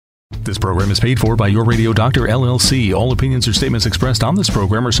This program is paid for by Your Radio Doctor, LLC. All opinions or statements expressed on this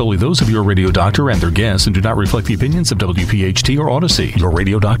program are solely those of Your Radio Doctor and their guests and do not reflect the opinions of WPHT or Odyssey. Your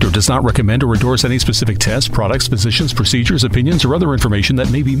Radio Doctor does not recommend or endorse any specific tests, products, physicians, procedures, opinions, or other information that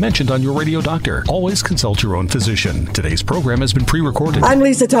may be mentioned on Your Radio Doctor. Always consult your own physician. Today's program has been pre-recorded. I'm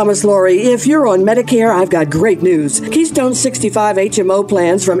Lisa Thomas-Laurie. If you're on Medicare, I've got great news. Keystone 65 HMO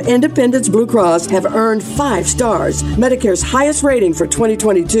plans from Independence Blue Cross have earned 5 stars, Medicare's highest rating for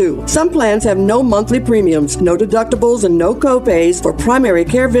 2022. Some plans have no monthly premiums, no deductibles, and no copays for primary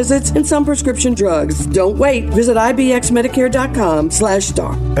care visits and some prescription drugs. Don't wait. Visit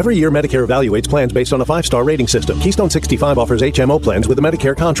ibxmedicare.com/star. Every year, Medicare evaluates plans based on a 5-star rating system. Keystone 65 offers HMO plans with a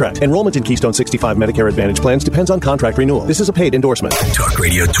Medicare contract. Enrollment in Keystone 65 Medicare Advantage plans depends on contract renewal. This is a paid endorsement. Talk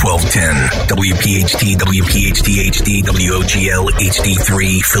Radio 1210, WPHT, WPHT HD, WOGL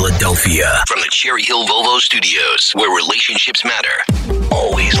HD3, Philadelphia. From the Cherry Hill Volvo Studios, where relationships matter.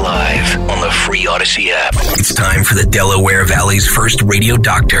 Always live on the free Odyssey app. It's time for the Delaware Valley's first radio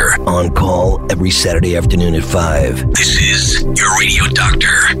doctor. On call every Saturday afternoon at 5. This is Your Radio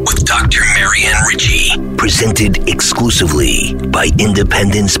Doctor with Dr. Marianne Ritchie. Presented exclusively by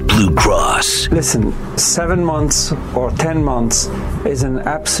Independence Blue Cross. Listen, 7 months or 10 months is an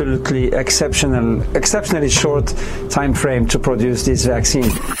absolutely exceptionally short time frame to produce this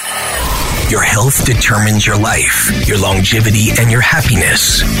vaccine. Your health determines your life, your longevity, and your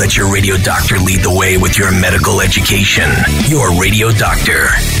happiness. Let your radio doctor lead the way with your medical education. Your radio doctor,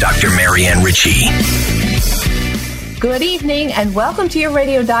 Dr. Marianne Ritchie. Good evening and welcome to Your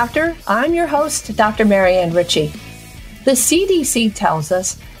Radio Doctor. I'm your host, Dr. Marianne Ritchie. The CDC tells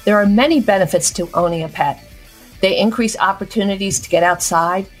us there are many benefits to owning a pet. They increase opportunities to get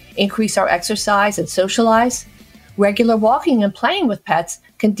outside, increase our exercise and socialize. Regular walking and playing with pets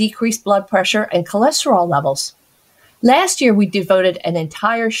can decrease blood pressure and cholesterol levels. Last year, we devoted an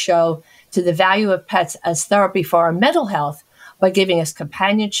entire show to the value of pets as therapy for our mental health by giving us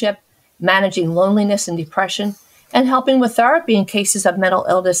companionship, managing loneliness and depression, and helping with therapy in cases of mental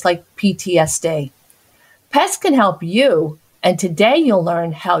illness like PTSD. Pets can help you, and today you'll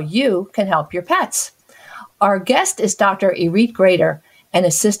learn how you can help your pets. Our guest is Dr. Irit Grater, an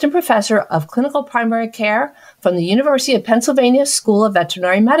assistant professor of clinical primary care from the University of Pennsylvania School of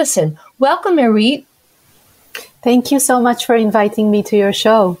Veterinary Medicine. Welcome, Irit. Thank you so much for inviting me to your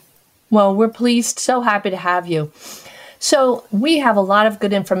show. Well, we're pleased, so happy to have you. So we have a lot of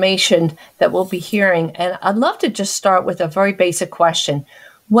good information that we'll be hearing, and I'd love to just start with a very basic question.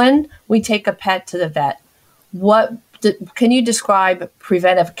 When we take a pet to the vet, can you describe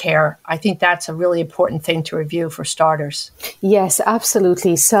preventive care? I think that's a really important thing to review for starters. Yes,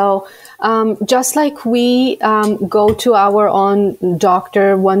 absolutely. So just like we go to our own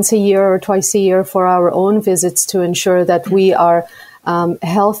doctor once a year or twice a year for our own visits to ensure that we are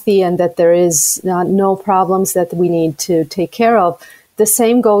healthy and that there is no problems that we need to take care of, the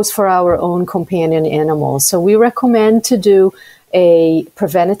same goes for our own companion animals. So we recommend to do a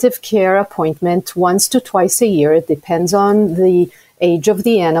preventative care appointment once to twice a year. It depends on the age of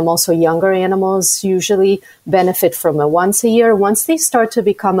the animal. So younger animals usually benefit from a once a year. Once they start to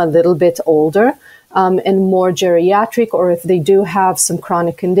become a little bit older and more geriatric, or if they do have some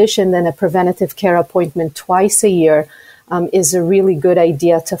chronic condition, then a preventative care appointment twice a year is a really good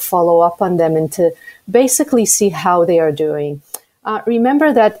idea to follow up on them and to basically see how they are doing.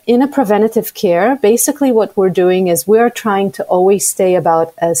 Remember that in a preventative care, basically what we're doing is we're trying to always stay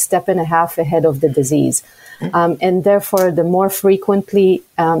about a step and a half ahead of the disease. And therefore, the more frequently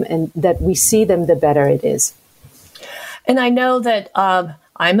and that we see them, the better it is. And I know that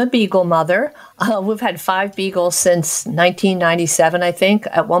I'm a beagle mother. We've had 5 beagles since 1997, I think.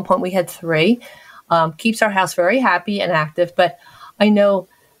 At one point, we had 3. Keeps our house very happy and active. But I know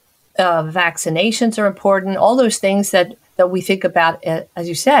vaccinations are important, all those things that we think about, as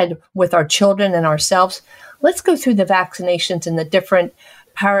you said, with our children and ourselves. Let's go through the vaccinations and the different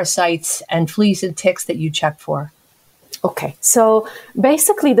parasites and fleas and ticks that you check for. Okay, so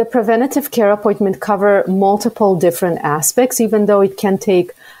basically the preventative care appointment cover multiple different aspects. Even though it can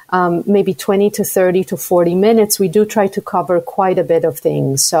take maybe 20 to 30 to 40 minutes, we do try to cover quite a bit of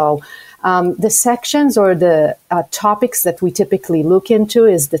things. So the sections or the topics that we typically look into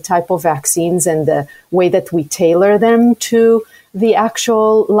is the type of vaccines and the way that we tailor them to the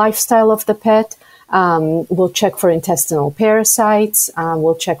actual lifestyle of the pet. We'll check for intestinal parasites.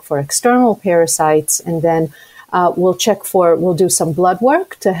 We'll check for external parasites. And then we'll do some blood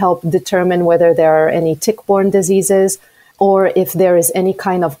work to help determine whether there are any tick-borne diseases or if there is any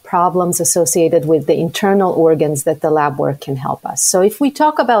kind of problems associated with the internal organs that the lab work can help us. So if we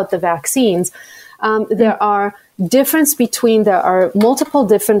talk about the vaccines, there are difference between, there are multiple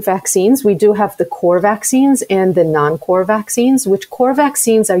different vaccines. We do have the core vaccines and the non-core vaccines, which core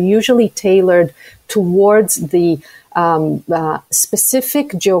vaccines are usually tailored towards the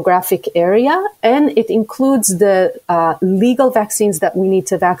specific geographic area, and it includes the legal vaccines that we need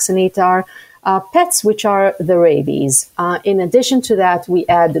to vaccinate our pets, which are the rabies. In addition to that, we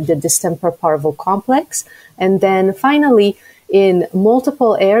add the distemper parvo complex, and then finally, in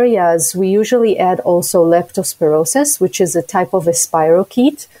multiple areas, we usually add also leptospirosis, which is a type of a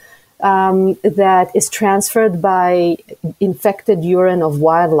spirochete that is transferred by infected urine of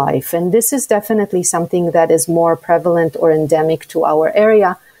wildlife. And this is definitely something that is more prevalent or endemic to our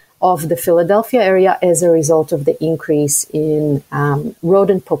area of the Philadelphia area as a result of the increase in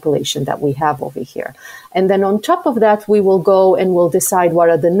rodent population that we have over here. And then on top of that, we will go and we'll decide what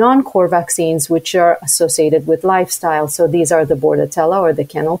are the non-core vaccines which are associated with lifestyle. So these are the Bordetella or the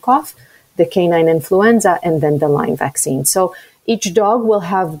kennel cough, the canine influenza, and then the Lyme vaccine. So each dog will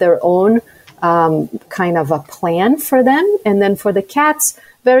have their own kind of a plan for them. And then for the cats,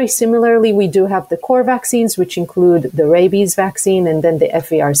 very similarly, we do have the core vaccines, which include the rabies vaccine and then the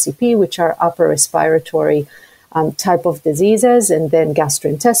FERCP, which are upper respiratory type of diseases, and then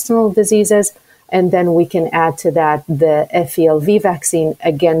gastrointestinal diseases. And then we can add to that the FELV vaccine,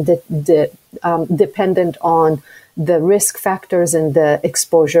 again, dependent on the risk factors and the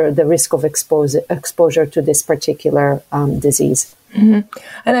exposure, the risk of exposure to this particular disease. Mm-hmm.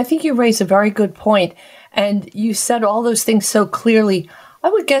 And I think you raised a very good point. And you said all those things so clearly. I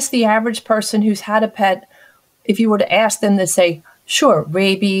would guess the average person who's had a pet, if you were to ask them, to say, sure,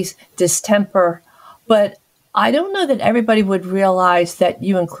 rabies, distemper, but I don't know that everybody would realize that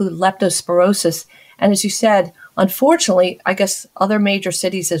you include leptospirosis. And as you said, unfortunately, I guess other major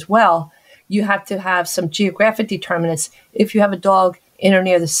cities as well, you have to have some geographic determinants. If you have a dog in or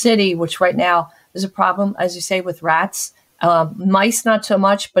near the city, which right now is a problem, as you say, with rats, mice not so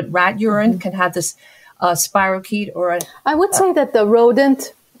much, but rat urine can have this spirochete or I would say that the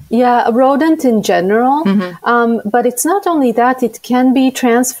rodent, a rodent in general, but it's not only that, it can be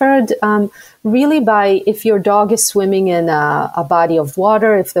transferred really by if your dog is swimming in a body of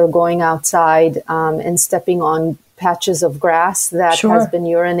water, if they're going outside and stepping on patches of grass that has been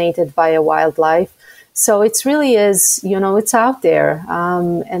urinated by a wildlife. So it's really is, it's out there.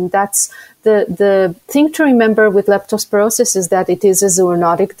 And that's the thing to remember with leptospirosis is that it is a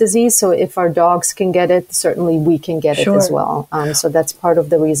zoonotic disease. So if our dogs can get it, certainly we can get it as well. So that's part of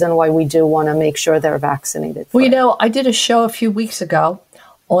the reason why we do want to make sure they're vaccinated. Well, I did a show a few weeks ago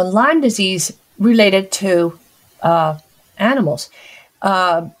on Lyme disease related to animals.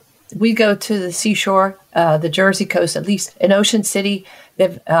 We go to the seashore, the Jersey coast, at least in Ocean City.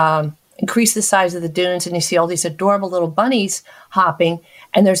 They've increased the size of the dunes, and you see all these adorable little bunnies hopping.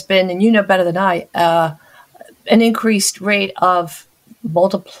 And there's been, and you know better than I, an increased rate of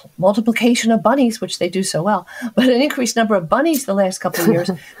multiplication of bunnies, which they do so well, but an increased number of bunnies the last couple of years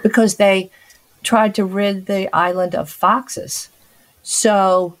because they tried to rid the island of foxes.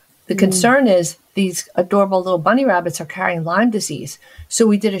 So the concern is these adorable little bunny rabbits are carrying Lyme disease. So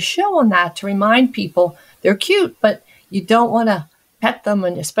we did a show on that to remind people they're cute, but you don't want to pet them,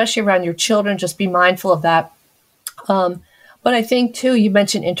 and especially around your children, just be mindful of that. But I think, too, you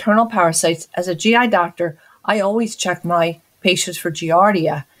mentioned internal parasites. As a GI doctor, I always check my patients for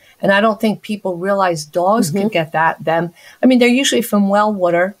Giardia, and I don't think people realize dogs can get them. I mean, they're usually from well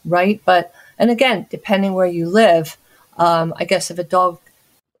water, right? But, and again, depending where you live, I guess if a dog,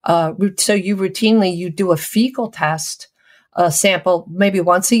 so you do a fecal test, sample maybe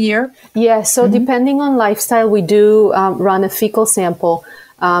once a year? Yeah, so depending on lifestyle, we do run a fecal sample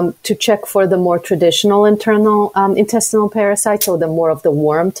to check for the more traditional internal intestinal parasites, so the more of the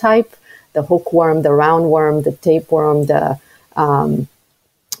worm type, the hookworm, the roundworm, the tapeworm,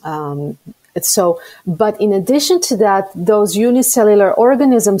 but in addition to that, those unicellular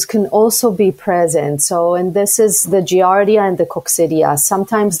organisms can also be present. So, and this is the Giardia and the Coccidia.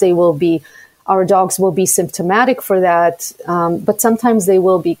 Sometimes our dogs will be symptomatic for that, but sometimes they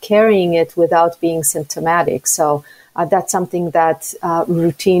will be carrying it without being symptomatic. So that's something that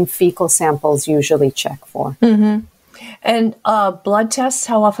routine fecal samples usually check for. Mm-hmm. And blood tests,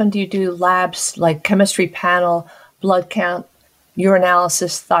 how often do you do labs like chemistry panel, blood count,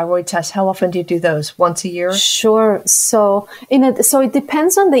 urinalysis, thyroid tests? How often do you do those? Once a year? Sure. So it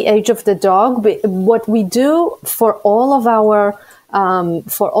depends on the age of the dog. But what we do for all of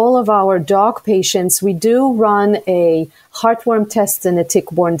our dog patients, we do run a heartworm test and a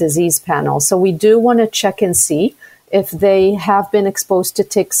tick-borne disease panel. So we do want to check and see if they have been exposed to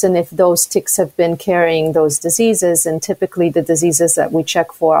ticks and if those ticks have been carrying those diseases. And typically the diseases that we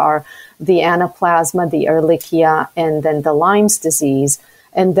check for are the Anaplasma, the Ehrlichia, and then the Lyme's disease.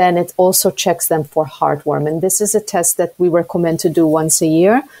 And then it also checks them for heartworm. And this is a test that we recommend to do once a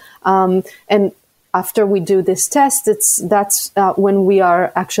year. And after we do this test, that's when we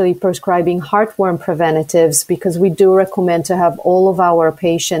are actually prescribing heartworm preventatives, because we do recommend to have all of our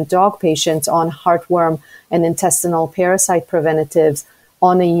dog patients on heartworm and intestinal parasite preventatives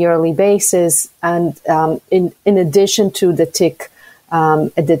on a yearly basis, and in addition to the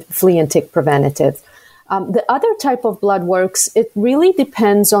flea and tick preventative. The other type of blood works, it really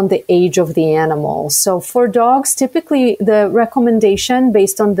depends on the age of the animal. So for dogs, typically the recommendation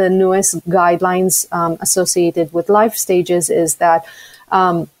based on the newest guidelines associated with life stages is that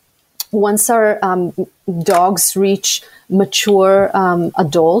once our dogs reach mature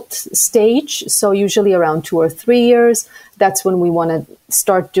adult stage, so usually around 2 or 3 years, that's when we want to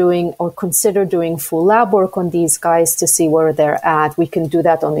start doing or consider doing full lab work on these guys to see where they're at. We can do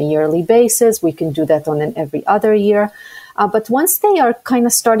that on a yearly basis. We can do that on an every other year. But once they are kind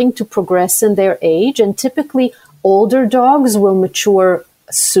of starting to progress in their age, and typically older dogs will mature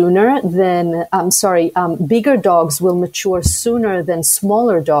sooner than, bigger dogs will mature sooner than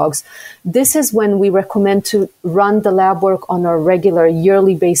smaller dogs. This is when we recommend to run the lab work on a regular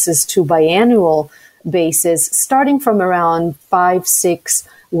yearly basis to biannual basis, starting from around 5, 6,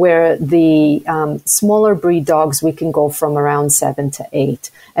 where the smaller breed dogs, we can go from around 7 to 8.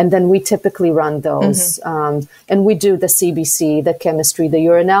 And then we typically run those. And we do the CBC, the chemistry, the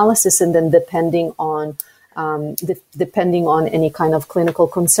urinalysis, and then depending on any kind of clinical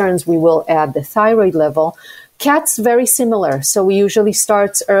concerns, we will add the thyroid level. Cats, very similar. So we usually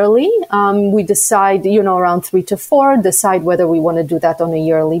start early. We decide, around 3 to 4, decide whether we want to do that on a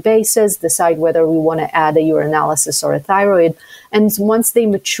yearly basis, decide whether we want to add a urinalysis or a thyroid. And once they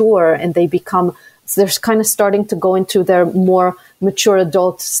mature and they're kind of starting to go into their more mature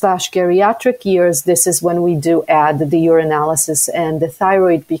adult/geriatric years, this is when we do add the urinalysis and the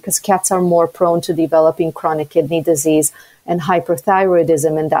thyroid, because cats are more prone to developing chronic kidney disease and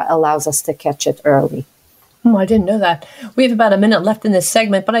hyperthyroidism, and that allows us to catch it early. Oh, I didn't know that. We have about a minute left in this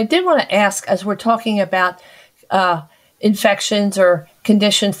segment, but I did want to ask, as we're talking about infections or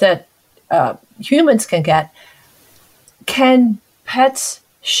conditions that humans can get, can pets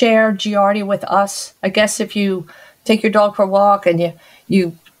share Giardia with us? I guess if you take your dog for a walk and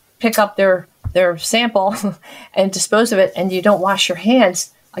you pick up their sample and dispose of it and you don't wash your hands,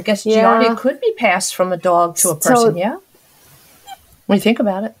 I guess Giardia could be passed from a dog to a person, yeah? When you think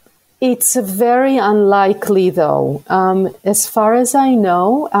about it. It's very unlikely, though. As far as I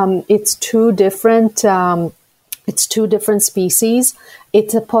know, it's two different species.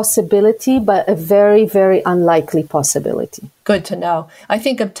 It's a possibility, but a very, very unlikely possibility. Good to know. I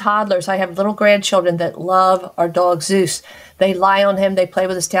think of toddlers. I have little grandchildren that love our dog Zeus. They lie on him. They play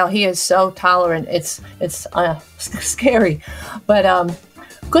with his tail. He is so tolerant. It's scary, but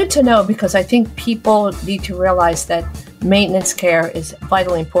good to know, because I think people need to realize that maintenance care is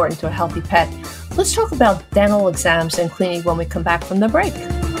vitally important to a healthy pet. Let's talk about dental exams and cleaning when we come back from the break.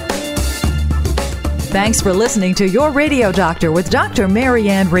 Thanks for listening to Your Radio Doctor with Dr.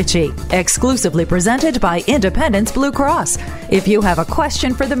 Marianne Ritchie, exclusively presented by Independence Blue Cross. If you have a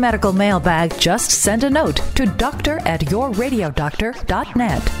question for the medical mailbag, just send a note to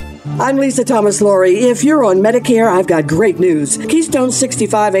doctor@yourradiodoctor.net. I'm Lisa Thomas-Laurie. If you're on Medicare, I've got great news. Keystone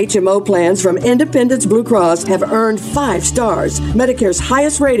 65 HMO plans from Independence Blue Cross have earned 5 stars, Medicare's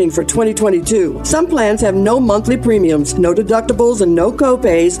highest rating for 2022. Some plans have no monthly premiums, no deductibles, and no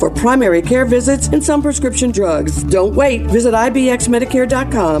copays for primary care visits and some prescription drugs. Don't wait. Visit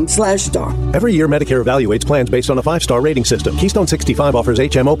ibxmedicare.com/star. Every year, Medicare evaluates plans based on a 5-star rating system. Keystone 65 offers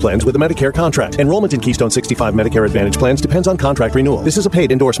HMO plans with a Medicare contract. Enrollment in Keystone 65 Medicare Advantage plans depends on contract renewal. This is a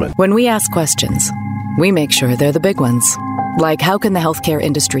paid endorsement. When we ask questions, we make sure they're the big ones. Like, how can the healthcare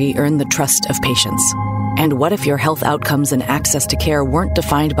industry earn the trust of patients? And what if your health outcomes and access to care weren't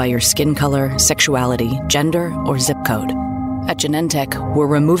defined by your skin color, sexuality, gender, or zip code? At Genentech, we're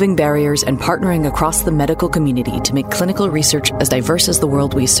removing barriers and partnering across the medical community to make clinical research as diverse as the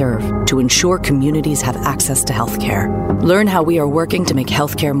world we serve, to ensure communities have access to healthcare. Learn how we are working to make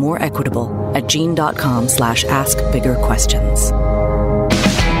healthcare more equitable at gene.com/askbiggerquestions.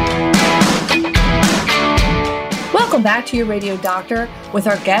 Welcome back to Your Radio Doctor with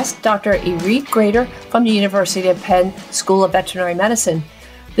our guest, Dr. Irit Grater from the University of Penn School of Veterinary Medicine.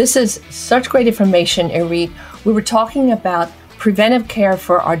 This is such great information, Irit. We were talking about preventive care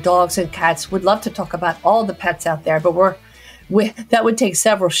for our dogs and cats. We'd love to talk about all the pets out there, but we're that would take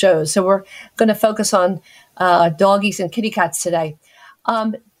several shows. So we're going to focus on doggies and kitty cats today.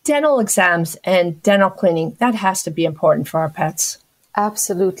 Dental exams and dental cleaning, that has to be important for our pets.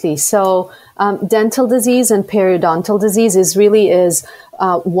 Absolutely. So dental disease and periodontal disease is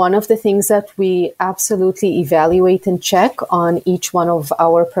one of the things that we absolutely evaluate and check on each one of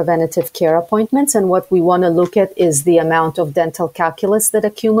our preventative care appointments. And what we want to look at is the amount of dental calculus that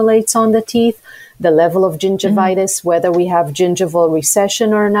accumulates on the teeth, the level of gingivitis, whether we have gingival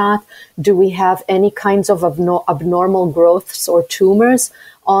recession or not. Do we have any kinds of abnormal growths or tumors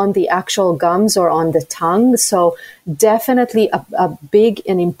on the actual gums or on the tongue? So definitely a big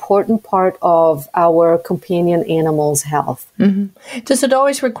and important part of our companion animals' health. Mm-hmm. Does it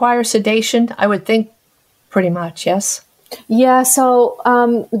always require sedation? I would think pretty much, yes. Yeah, so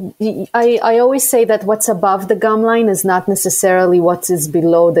I always say that what's above the gum line is not necessarily what is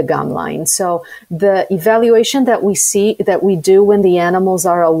below the gum line. So the evaluation that we do when the animals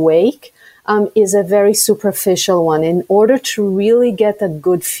are awake is a very superficial one. In order to really get a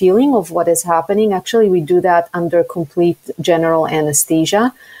good feeling of what is happening, actually we do that under complete general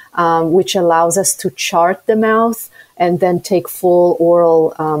anesthesia, which allows us to chart the mouth and then take full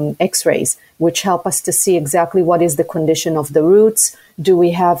oral x-rays, which help us to see exactly what is the condition of the roots. Do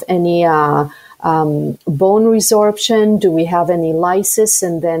we have any bone resorption? Do we have any lysis?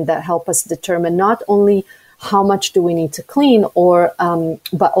 And then that help us determine not only how much do we need to clean,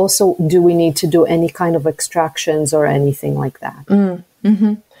 but also do we need to do any kind of extractions or anything like that.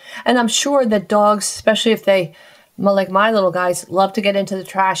 Mm-hmm. And I'm sure that dogs, especially if they, like my little guys, love to get into the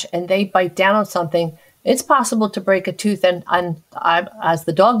trash and they bite down on something, it's possible to break a tooth, and I, as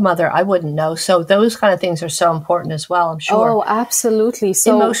the dog mother, I wouldn't know. So those kind of things are so important as well, I'm sure. Oh, absolutely.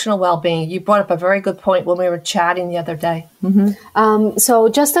 So emotional well-being. You brought up a very good point when we were chatting the other day. Mm-hmm. So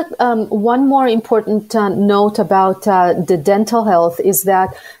just one more important note about the dental health is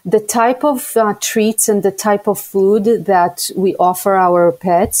that the type of treats and the type of food that we offer our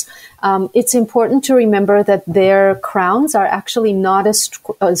pets, it's important to remember that their crowns are actually not as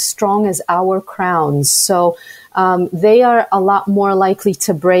strong as our crowns. So they are a lot more likely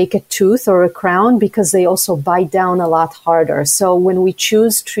to break a tooth or a crown because they also bite down a lot harder. So when we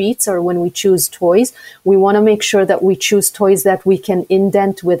choose treats or when we choose toys, we want to make sure that we choose toys that we can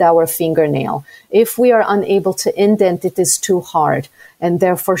indent with our fingernail. If we are unable to indent, it is too hard and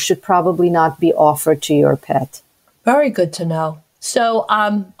therefore should probably not be offered to your pet. Very good to know. So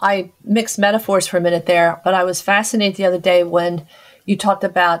I mixed metaphors for a minute there, but I was fascinated the other day when you talked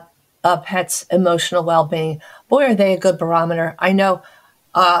about pets' emotional well-being. Boy, are they a good barometer. I know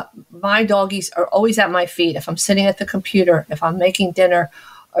my doggies are always at my feet. If I'm sitting at the computer, if I'm making dinner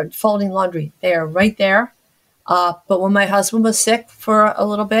or folding laundry, they are right there. But when my husband was sick for a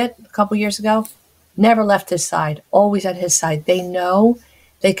little bit, a couple years ago, never left his side, always at his side. They know,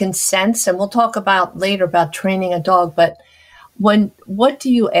 they can sense, and we'll talk about later about training a dog, but what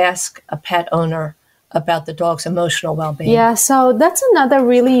do you ask a pet owner about the dog's emotional well-being? Yeah, so that's another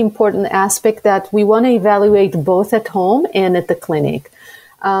really important aspect that we want to evaluate both at home and at the clinic.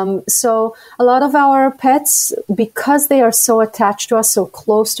 So a lot of our pets, because they are so attached to us, so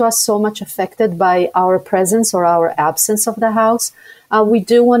close to us, so much affected by our presence or our absence of the house, we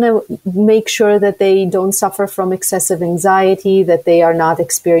do want to make sure that they don't suffer from excessive anxiety, that they are not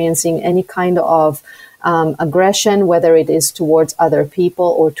experiencing any kind of aggression, whether it is towards other people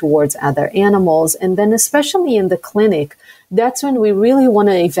or towards other animals. And then especially in the clinic, that's when we really want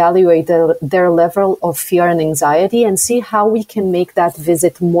to evaluate their level of fear and anxiety and see how we can make that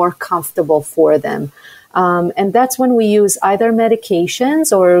visit more comfortable for them. And that's when we use either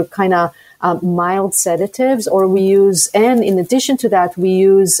medications or kind of mild sedatives, or we use, and in addition to that, we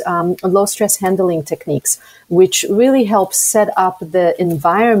use low stress handling techniques, which really help set up the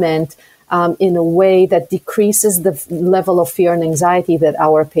environment in a way that decreases the level of fear and anxiety that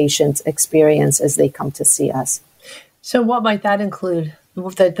our patients experience as they come to see us. So what might that include?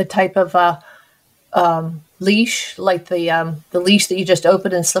 The type of leash, like the leash that you just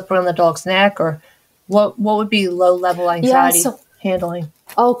open and slip around the dog's neck, or what would be low-level anxiety handling?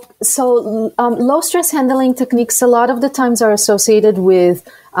 Oh, so low stress handling techniques a lot of the times are associated with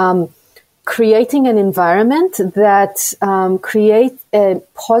creating an environment that create a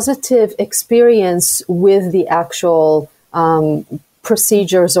positive experience with the actual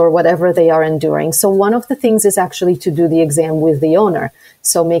procedures or whatever they are enduring. So one of the things is actually to do the exam with the owner.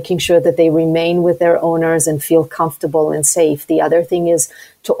 So making sure that they remain with their owners and feel comfortable and safe. The other thing is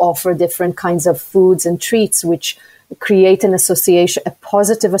to offer different kinds of foods and treats, which create an association, a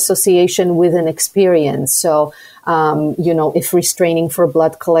positive association with an experience. So, if restraining for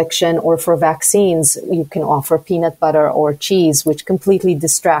blood collection or for vaccines, you can offer peanut butter or cheese, which completely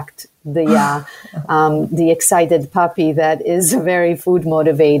distract the excited puppy that is very food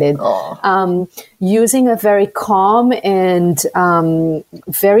motivated. Using a very calm and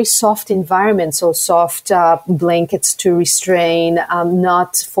very soft environment, so soft blankets to restrain,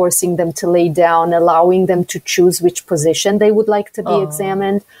 not forcing them to lay down, allowing them to choose which position they would like to be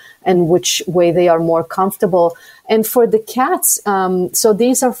examined and which way they are more comfortable. And for the cats, so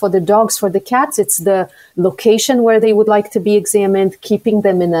these are for the dogs. For the cats, it's the location where they would like to be examined, keeping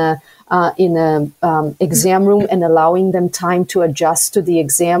them in a exam room and allowing them time to adjust to the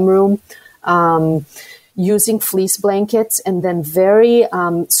exam room. Using fleece blankets and then very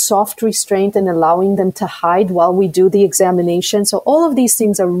soft restraint and allowing them to hide while we do the examination. So all of these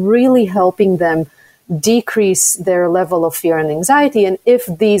things are really helping them decrease their level of fear and anxiety. And if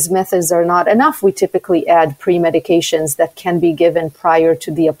these methods are not enough, we typically add pre-medications that can be given prior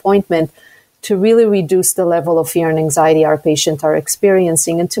to the appointment to really reduce the level of fear and anxiety our patients are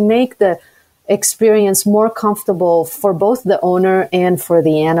experiencing and to make the experience more comfortable for both the owner and for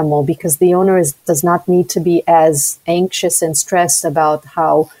the animal, because the owner does not need to be as anxious and stressed about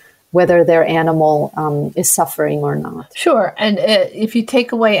whether their animal is suffering or not. Sure. And if you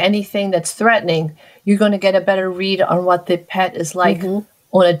take away anything that's threatening, you're going to get a better read on what the pet is like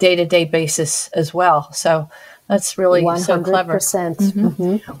on a day-to-day basis as well. So that's really 100%. So clever.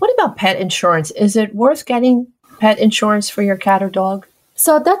 What about pet insurance? Is it worth getting pet insurance for your cat or dog?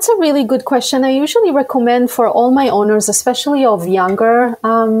 So that's a really good question. I usually recommend for all my owners, especially of younger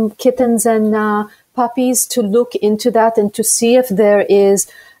kittens and puppies, to look into that and to see if there is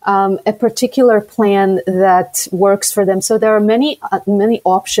a particular plan that works for them. So there are many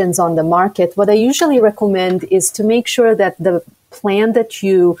options on the market. What I usually recommend is to make sure that the plan that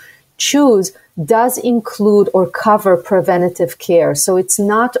you choose does include or cover preventative care. So it's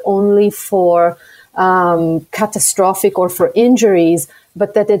not only for catastrophic or for injuries,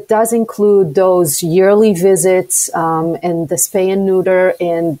 but that it does include those yearly visits and the spay and neuter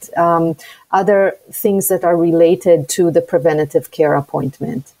and other things that are related to the preventative care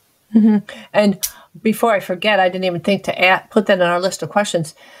appointment. And before I forget, I didn't even think to put that on our list of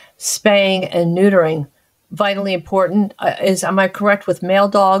questions. Spaying and neutering, vitally important. Am I correct with male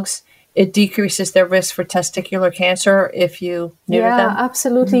dogs? It decreases their risk for testicular cancer if you neuter them? Yeah,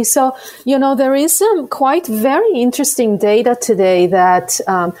 absolutely. So, there is some quite very interesting data today that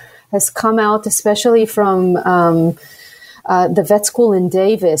has come out, especially from the vet school in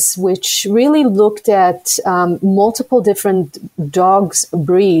Davis, which really looked at multiple different dogs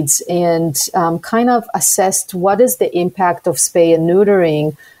breeds and kind of assessed what is the impact of spay and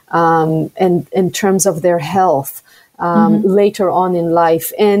neutering and in terms of their health. Later on in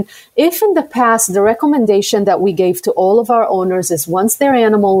life. And if in the past, the recommendation that we gave to all of our owners is once their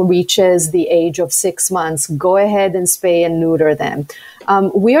animal reaches the age of 6 months, go ahead and spay and neuter them.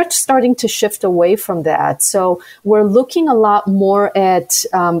 We are starting to shift away from that. So we're looking a lot more at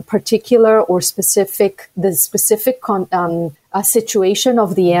particular or specific situation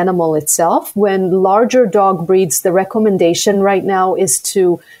of the animal itself. When larger dog breeds, the recommendation right now is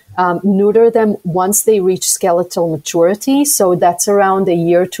to neuter them once they reach skeletal maturity. So that's around a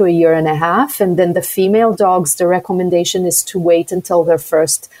year to a year and a half. And then the female dogs, the recommendation is to wait until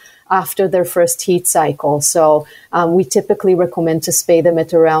after their first heat cycle. So we typically recommend to spay them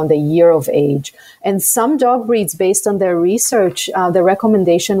at around a year of age. And some dog breeds, based on their research, the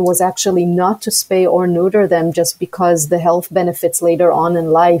recommendation was actually not to spay or neuter them just because the health benefits later on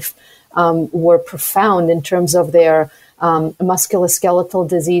in life were profound in terms of their musculoskeletal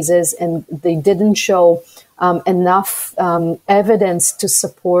diseases, and they didn't show enough evidence to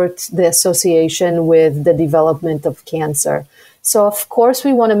support the association with the development of cancer. So, of course,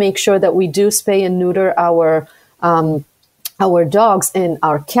 we want to make sure that we do spay and neuter our dogs and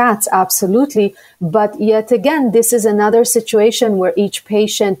our cats, absolutely. But yet again, this is another situation where each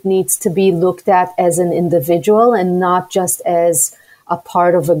patient needs to be looked at as an individual and not just as a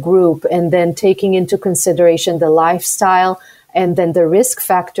part of a group, and then taking into consideration the lifestyle and then the risk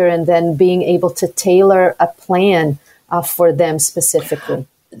factor, and then being able to tailor a plan for them specifically.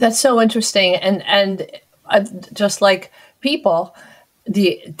 That's so interesting. And just like people,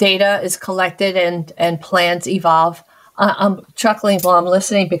 the data is collected and plans evolve. I'm chuckling while I'm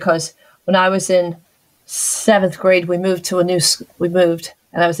listening because when I was in 7th grade, we moved,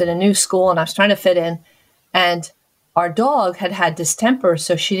 and I was in a new school and I was trying to fit in, and our dog had distemper,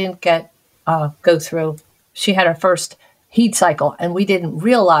 so she didn't go through. She had her first heat cycle, and we didn't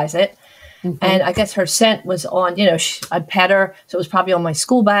realize it. And I guess her scent was on, I'd pet her. So it was probably on my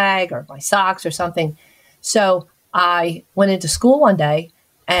school bag or my socks or something. So I went into school one day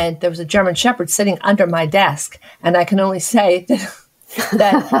and there was a German Shepherd sitting under my desk. And I can only say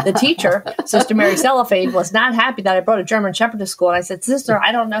that the teacher, Sister Mary Cellophane, was not happy that I brought a German Shepherd to school. And I said, Sister,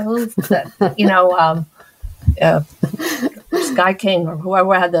 I don't know who, Sky King or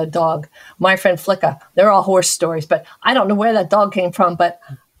whoever had the dog, my friend Flicka. They're all horse stories, but I don't know where that dog came from, but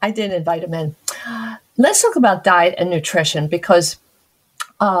I did invite him in. Let's talk about diet and nutrition because,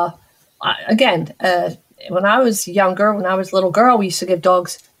 when I was younger, when I was a little girl, we used to give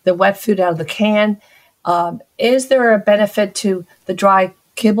dogs the wet food out of the can. Is there a benefit to the dry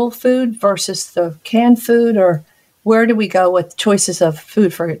kibble food versus the canned food, or where do we go with choices of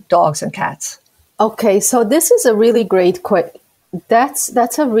food for dogs and cats? Okay, so this is a really great question.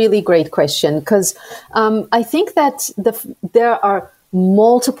 That's a really great question because I think that there are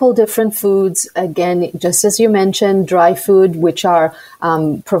multiple different foods. Again, just as you mentioned, dry food, which are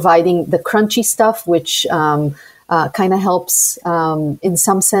providing the crunchy stuff, which kind of helps, in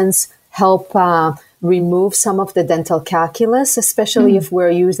some sense, help remove some of the dental calculus, especially if we're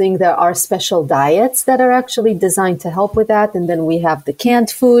using, there are special diets that are actually designed to help with that. And then we have the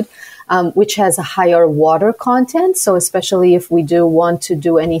canned food, which has a higher water content. So especially if we do want to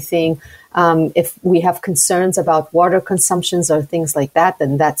do anything, if we have concerns about water consumptions or things like that,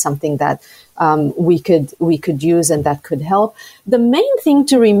 then that's something that we could use and that could help. The main thing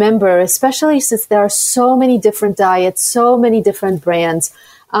to remember, especially since there are so many different diets, so many different brands,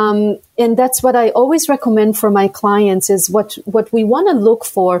 and that's what I always recommend for my clients is what we want to look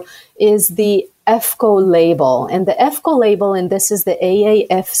for is the EFCO label. And the EFCO label, and this is the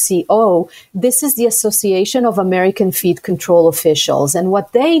AAFCO, this is the Association of American Feed Control Officials. And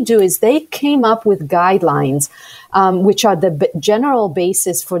what they do is they came up with guidelines, which are the general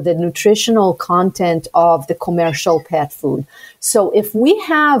basis for the nutritional content of the commercial pet food. So if we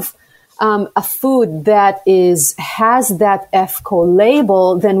have a food that has that EFCO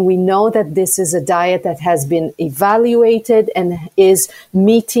label, then we know that this is a diet that has been evaluated and is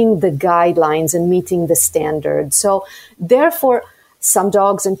meeting the guidelines and meeting the standards. So therefore, some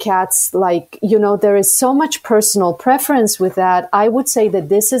dogs and cats, there is so much personal preference with that. I would say that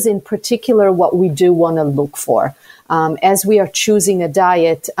this is in particular what we do want to look for as we are choosing a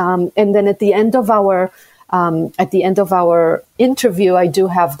diet. And then at the end of our interview, I do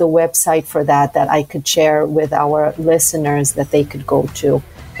have the website for that I could share with our listeners that they could go to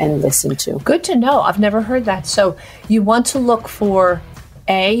and listen to. Good to know. I've never heard that. So you want to look for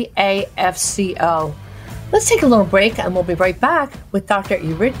AAFCO. Let's take a little break and we'll be right back with Dr.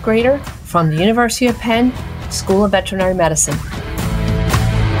 Irit Grater from the University of Penn School of Veterinary Medicine.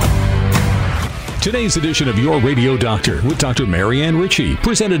 Today's edition of Your Radio Doctor with Dr. Marianne Ritchie,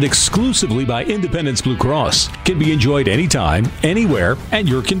 presented exclusively by Independence Blue Cross, can be enjoyed anytime, anywhere, at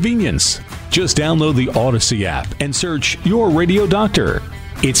your convenience. Just download the Odyssey app and search Your Radio Doctor.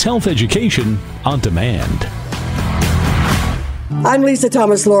 It's health education on demand. I'm Lisa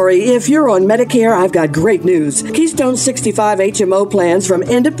Thomas Laurie. If you're on Medicare, I've got great news. Keystone 65 HMO plans from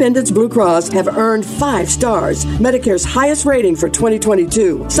Independence Blue Cross have earned 5 stars, Medicare's highest rating for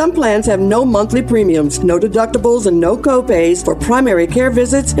 2022. Some plans have no monthly premiums, no deductibles, and no copays for primary care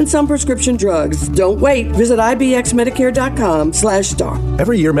visits and some prescription drugs. Don't wait. Visit ibxmedicare.com/star.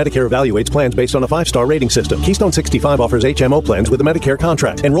 Every year, Medicare evaluates plans based on a 5-star rating system. Keystone 65 offers HMO plans with a Medicare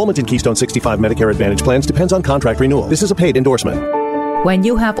contract. Enrollment in Keystone 65 Medicare Advantage plans depends on contract renewal. This is a paid endorsement. When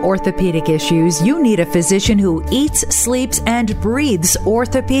you have orthopedic issues, you need a physician who eats, sleeps, and breathes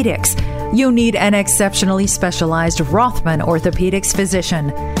orthopedics. You need an exceptionally specialized Rothman Orthopedics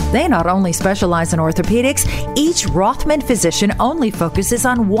physician. They not only specialize in orthopedics, each Rothman physician only focuses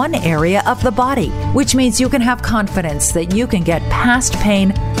on one area of the body, which means you can have confidence that you can get past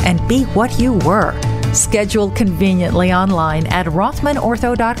pain and be what you were. Schedule conveniently online at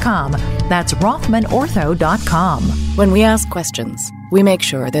RothmanOrtho.com. That's RothmanOrtho.com. When we ask questions, we make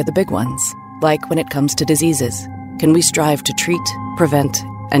sure they're the big ones. Like when it comes to diseases, can we strive to treat, prevent,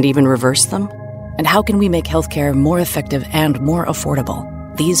 and even reverse them? And how can we make healthcare more effective and more affordable?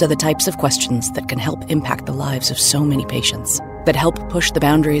 These are the types of questions that can help impact the lives of so many patients, that help push the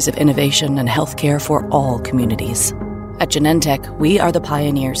boundaries of innovation and healthcare for all communities. At Genentech, we are the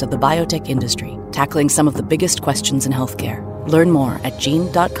pioneers of the biotech industry, tackling some of the biggest questions in healthcare. Learn more at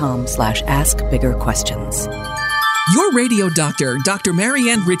gene.com/askbiggerquestions. Your Radio Doctor, Dr.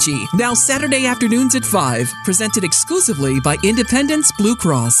 Marianne Ritchie, now Saturday afternoons at 5, presented exclusively by Independence Blue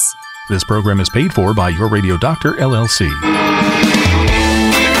Cross. This program is paid for by Your Radio Doctor, LLC.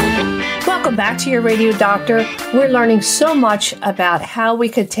 Welcome back to your Radio Doctor. We're learning so much about how we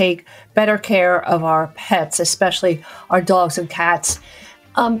could take better care of our pets, especially our dogs and cats.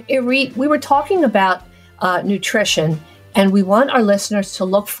 Irit, we were talking about nutrition, and we want our listeners to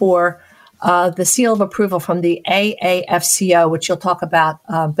look for the seal of approval from the AAFCO, which you'll talk about,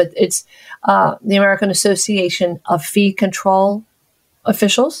 but it's the American Association of Feed Control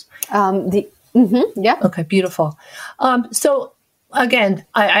Officials. Yeah. Okay, beautiful. So again,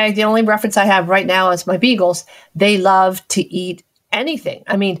 I the only reference I have right now is my beagles. They love to eat anything.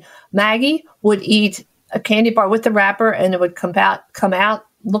 I mean, Maggie would eat a candy bar with the wrapper, and it would come out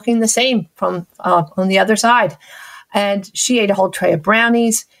looking the same from on the other side. And she ate a whole tray of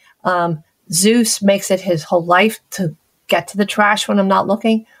brownies. Zeus makes it his whole life to get to the trash when I'm not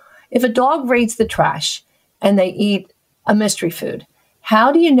looking. If a dog raids the trash and they eat a mystery food,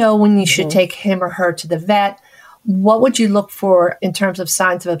 how do you know when you should take him or her to the vet? What would you look for in terms of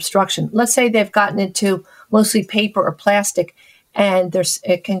signs of obstruction? Let's say they've gotten into mostly paper or plastic, and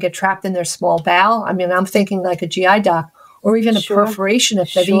it can get trapped in their small bowel. I mean, I'm thinking like a GI doc, or even a perforation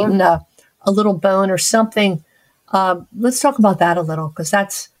if they've eaten a little bone or something. Let's talk about that a little, because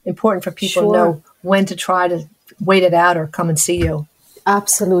that's important for people to know when to try to wait it out or come and see you.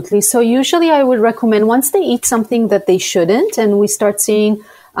 Absolutely. So usually I would recommend, once they eat something that they shouldn't, and we start seeing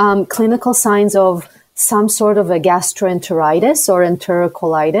clinical signs of some sort of a gastroenteritis or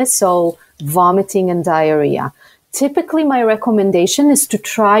enterocolitis, so vomiting and diarrhea. Typically, my recommendation is to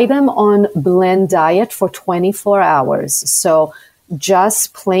try them on blend diet for 24 hours. So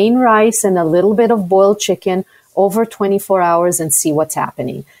just plain rice and a little bit of boiled chicken over 24 hours and see what's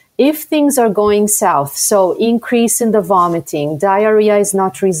happening. If things are going south, so increase in the vomiting, diarrhea is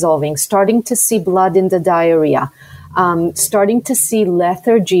not resolving, starting to see blood in the diarrhea, starting to see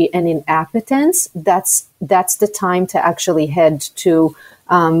lethargy and inappetence, that's the time to actually head to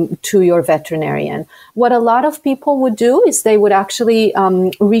your veterinarian. What a lot of people would do is they would actually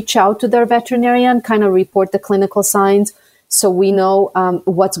reach out to their veterinarian, kind of report the clinical signs so we know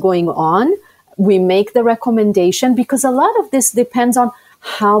what's going on. We make the recommendation, because a lot of this depends on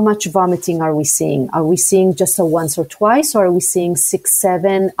how much vomiting are we seeing? Are we seeing just a once or twice, or are we seeing 6,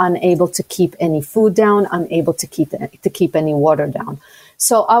 7, unable to keep any food down, unable to keep any water down?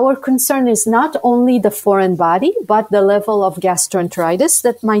 So our concern is not only the foreign body, but the level of gastroenteritis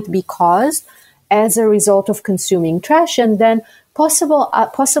that might be caused as a result of consuming trash, and then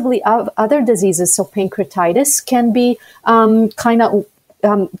possibly other diseases. So pancreatitis can be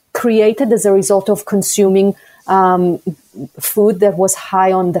created as a result of consuming food that was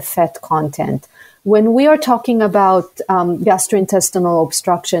high on the fat content. When we are talking about gastrointestinal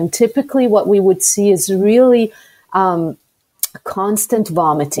obstruction, typically what we would see is really constant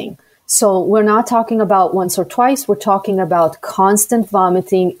vomiting. So we're not talking about once or twice, we're talking about constant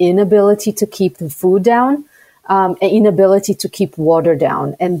vomiting, inability to keep the food down, inability to keep water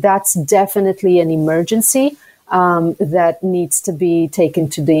down. And that's definitely an emergency that needs to be taken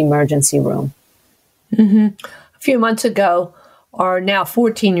to the emergency room. Mm-hmm. A few months ago, our now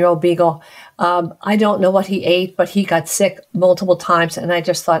 14-year-old beagle, I don't know what he ate, but he got sick multiple times. And I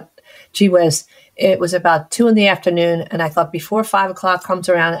just thought, gee whiz, it was about 2 p.m. And I thought, before 5 o'clock comes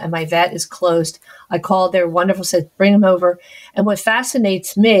around and my vet is closed, I called their wonderful, said, bring him over. And what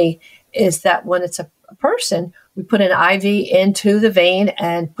fascinates me is that when it's a person, we put an IV into the vein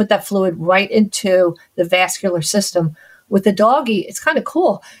and put that fluid right into the vascular system. With the doggy, it's kind of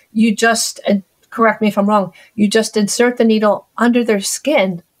cool. You just, and correct me if I'm wrong, you just insert the needle under their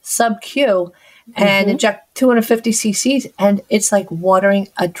skin, sub-Q, and inject 250 cc's, and it's like watering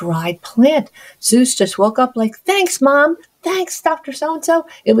a dried plant. Zeus just woke up like, thanks, Mom. Thanks, Dr. So-and-so.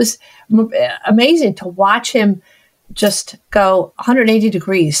 It was amazing to watch him just go 180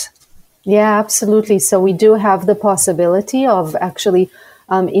 degrees. Yeah, absolutely. So we do have the possibility of actually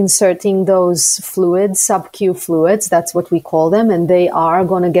inserting those fluids, sub-Q fluids, that's what we call them, and they are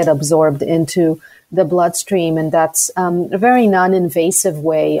going to get absorbed into the bloodstream. And that's a very non-invasive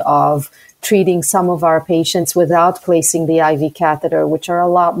way of treating some of our patients without placing the IV catheter, which are a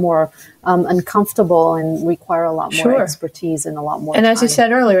lot more uncomfortable and require a lot more expertise and a lot more time. And as you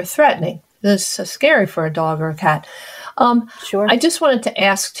said earlier, threatening. This is so scary for a dog or a cat. I just wanted to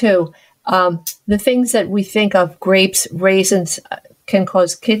ask, too, the things that we think of, grapes, raisins, can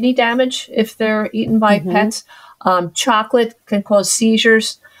cause kidney damage if they're eaten by pets. Chocolate can cause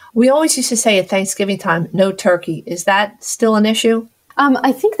seizures. We always used to say at Thanksgiving time, no turkey. Is that still an issue?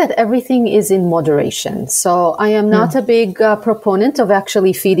 I think that everything is in moderation. So I am not a big proponent of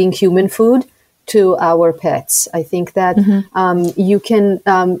actually feeding human food to our pets. I think that you can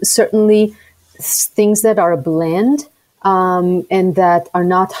certainly, things that are bland, and that are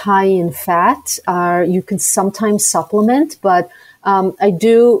not high in fat, you can sometimes supplement, but I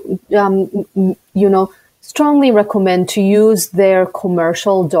do, strongly recommend to use their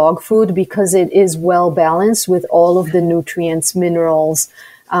commercial dog food because it is well balanced with all of the nutrients, minerals,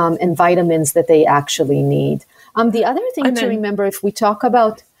 and vitamins that they actually need. The other thing to remember, if we talk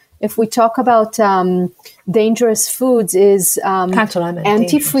about dangerous foods, is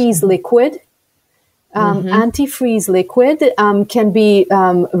antifreeze liquid. Antifreeze liquid can be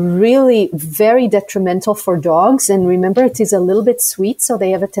really very detrimental for dogs. And remember, it is a little bit sweet, so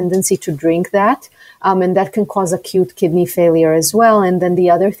they have a tendency to drink that. And that can cause acute kidney failure as well. And then the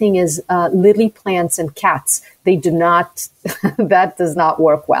other thing is lily plants and cats. They do not, that does not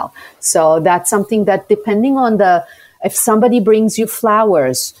work well. So that's something that, depending on if somebody brings you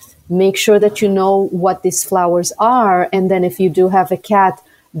flowers, make sure that you know what these flowers are. And then if you do have a cat,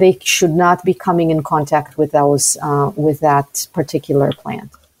 they should not be coming in contact with with that particular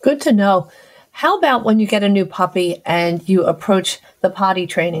plant. Good to know. How about when you get a new puppy and you approach the potty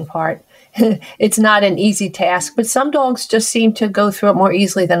training part? It's not an easy task, but some dogs just seem to go through it more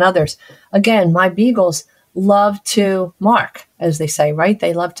easily than others. Again, my beagles love to mark, as they say, right?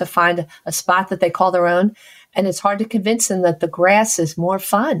 They love to find a spot that they call their own, and it's hard to convince them that the grass is more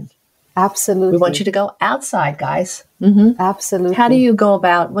fun. Absolutely. We want you to go outside, guys. Mm-hmm. Absolutely. How do you go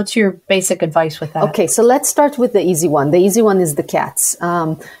about, what's your basic advice with that? Okay, so let's start with the easy one. The easy one is the cats,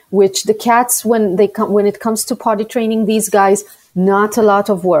 which the cats, when it comes to potty training, these guys, not a lot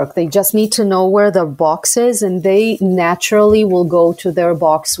of work. They just need to know where their box is, and they naturally will go to their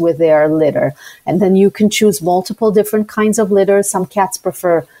box with their litter. And then you can choose multiple different kinds of litter. Some cats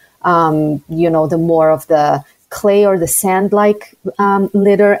prefer, the more of the clay or the sand-like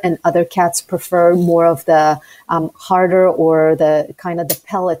litter, and other cats prefer more of the harder or the kind of the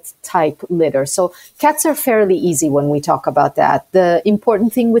pellet type litter. So cats are fairly easy when we talk about that. The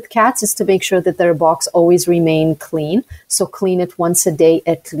important thing with cats is to make sure that their box always remain clean. So clean it once a day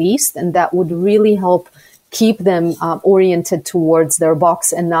at least, and that would really help keep them oriented towards their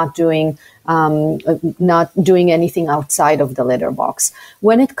box and not doing anything outside of the litter box.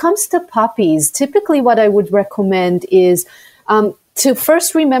 When it comes to puppies, typically what I would recommend is to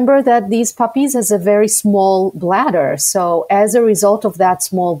first remember that these puppies has a very small bladder. So as a result of that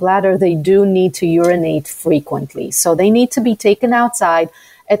small bladder, they do need to urinate frequently. So they need to be taken outside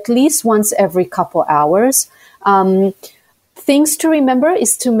at least once every couple hours. Things to remember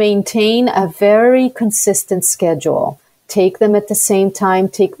is to maintain a very consistent schedule. Take them at the same time,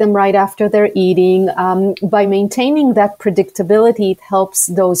 take them right after they're eating. By maintaining that predictability, it helps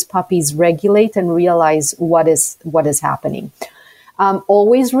those puppies regulate and realize what is happening.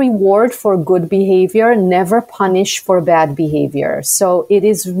 Always reward for good behavior, never punish for bad behavior. So it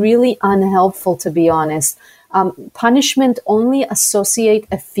is really unhelpful, to be honest. Punishment only associate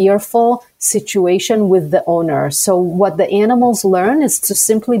a fearful situation with the owner. So what the animals learn is to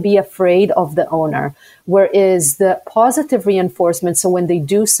simply be afraid of the owner, whereas the positive reinforcement, so when they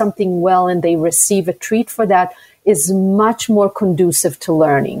do something well and they receive a treat for that, is much more conducive to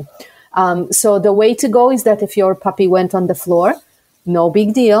learning. So the way to go is that if your puppy went on the floor, no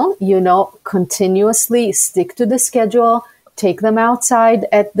big deal, continuously stick to the schedule, take them outside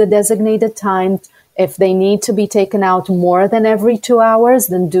at the designated time. If they need to be taken out more than every 2 hours,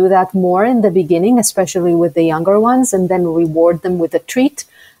 then do that more in the beginning, especially with the younger ones, and then reward them with a treat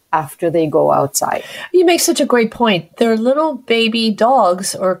after they go outside. You make such a great point. They're little baby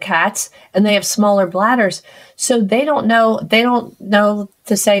dogs or cats, and they have smaller bladders. So they don't know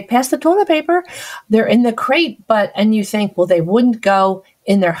to say, pass the toilet paper. They're in the crate, and you think, well, they wouldn't go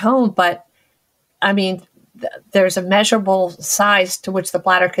in their home. But I mean, there's a measurable size to which the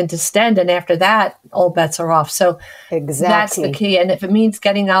bladder can distend, and after that, all bets are off. So exactly. That's the key. And if it means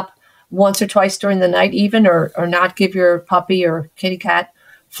getting up once or twice during the night even, or not give your puppy or kitty cat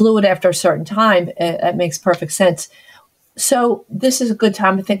fluid after a certain time, it makes perfect sense. So this is a good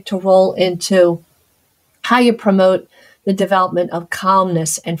time, I think, to roll into how you promote the development of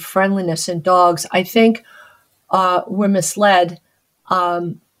calmness and friendliness in dogs. I think we're misled.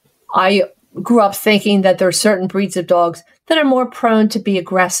 I grew up thinking that there are certain breeds of dogs that are more prone to be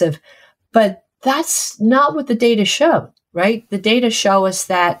aggressive, but that's not what the data show, right? The data show us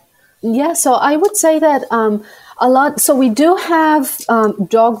that. Yeah, so I would say that a lot. So we do have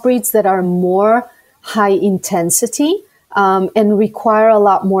dog breeds that are more high intensity and require a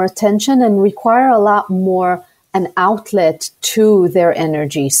lot more attention and require a lot more an outlet to their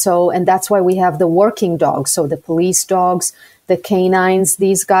energy. So, and that's why we have the working dogs. So the police dogs the canines.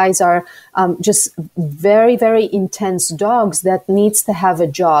 These guys are just very, very intense dogs that needs to have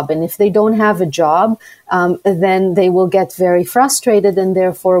a job. And if they don't have a job, then they will get very frustrated and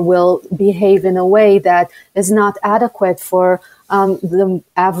therefore will behave in a way that is not adequate for the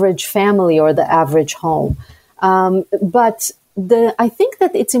average family or the average home. But I think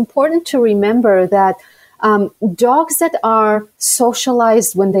that it's important to remember that dogs that are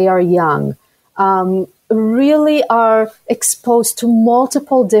socialized when they are young really are exposed to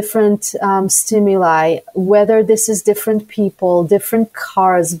multiple different stimuli, whether this is different people, different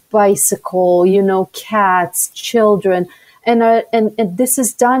cars, bicycle, cats, children. And this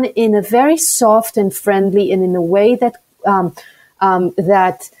is done in a very soft and friendly and in a way that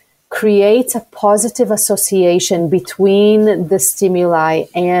that creates a positive association between the stimuli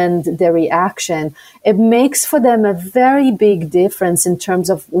and the reaction. It makes for them a very big difference in terms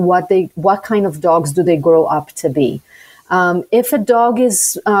of what kind of dogs do they grow up to be. If a dog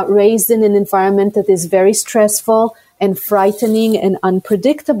is raised in an environment that is very stressful and frightening and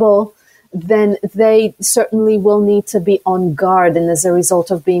unpredictable, then they certainly will need to be on guard. And as a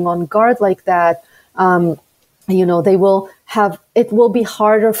result of being on guard like that, it will be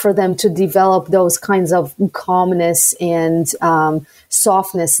harder for them to develop those kinds of calmness and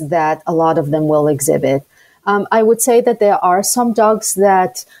softness that a lot of them will exhibit. I would say that there are some dogs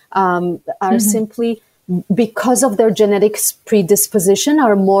that are simply, because of their genetic predisposition,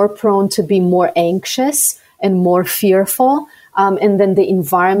 are more prone to be more anxious and more fearful. And then the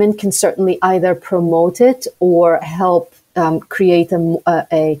environment can certainly either promote it or help create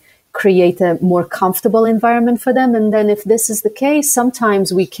a more comfortable environment for them. And then if this is the case,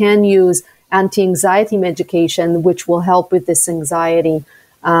 sometimes we can use anti-anxiety medication, which will help with this anxiety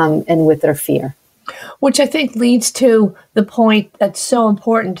and with their fear. Which I think leads to the point that's so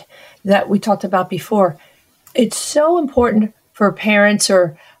important that we talked about before. It's so important for parents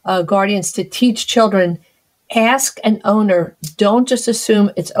or guardians to teach children, ask an owner, don't just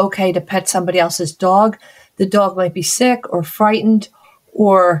assume it's okay to pet somebody else's dog. The dog might be sick or frightened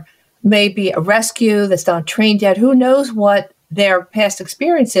or maybe a rescue that's not trained yet. Who knows what their past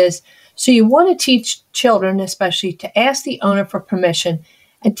experience is? So you want to teach children, especially, to ask the owner for permission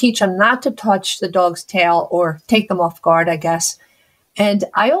and teach them not to touch the dog's tail or take them off guard, I guess. And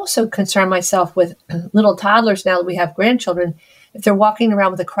I also concern myself with little toddlers now that we have grandchildren. If they're walking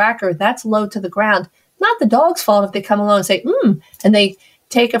around with a cracker, that's low to the ground. Not the dog's fault if they come along and say, and they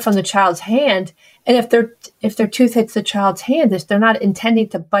take it from the child's hand. And if their tooth hits the child's hand, they're not intending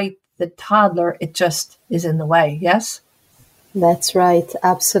to bite the toddler, it just is in the way. Yes? That's right.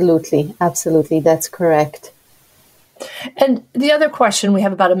 Absolutely. Absolutely. That's correct. And the other question, we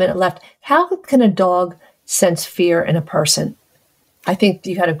have about a minute left. How can a dog sense fear in a person? I think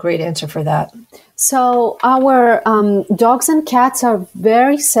you had a great answer for that. So our dogs and cats are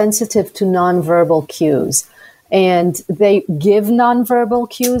very sensitive to nonverbal cues. And they give nonverbal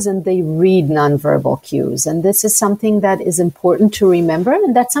cues and they read nonverbal cues. And this is something that is important to remember.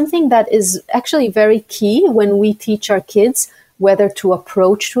 And that's something that is actually very key when we teach our kids whether to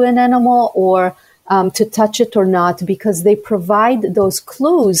approach to an animal or to touch it or not, because they provide those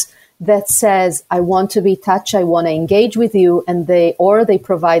clues that says, I want to be touched, I want to engage with you. And they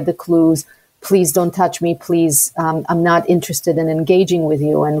provide the clues, please don't touch me, please, I'm not interested in engaging with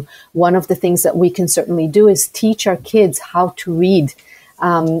you. And one of the things that we can certainly do is teach our kids how to read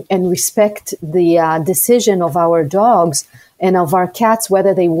and respect the decision of our dogs and of our cats,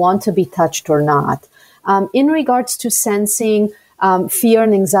 whether they want to be touched or not. In regards to sensing fear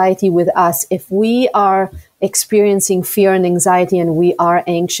and anxiety with us, if we are experiencing fear and anxiety and we are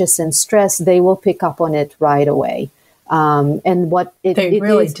anxious and stressed, they will pick up on it right away. And what they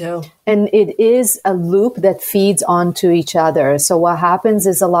really do. And it is a loop that feeds onto each other. So what happens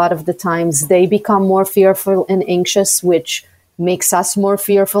is a lot of the times they become more fearful and anxious, which makes us more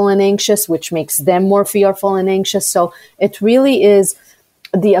fearful and anxious, which makes them more fearful and anxious. So it really is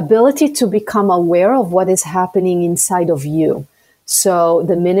the ability to become aware of what is happening inside of you. So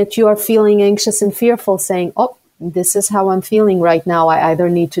the minute you are feeling anxious and fearful, saying, oh, this is how I'm feeling right now. I either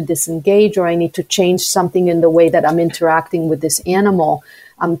need to disengage or I need to change something in the way that I'm interacting with this animal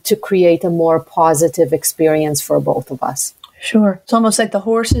to create a more positive experience for both of us. Sure. It's almost like the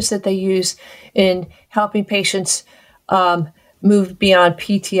horses that they use in helping patients move beyond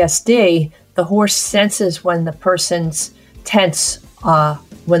PTSD. The horse senses when the person's tense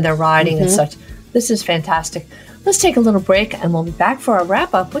when they're riding and such. This is fantastic. Let's take a little break and we'll be back for our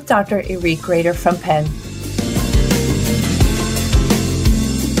wrap-up with Dr. Irit Grader from Penn.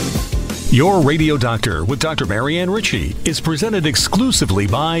 Your Radio Doctor with Dr. Marianne Ritchie is presented exclusively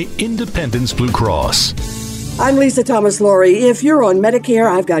by Independence Blue Cross. I'm Lisa Thomas-Laurie. If you're on Medicare,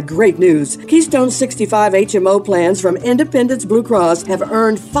 I've got great news. Keystone 65 HMO plans from Independence Blue Cross have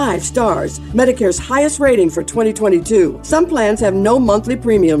earned 5 stars, Medicare's highest rating for 2022. Some plans have no monthly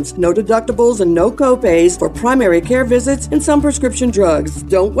premiums, no deductibles, and no copays for primary care visits and some prescription drugs.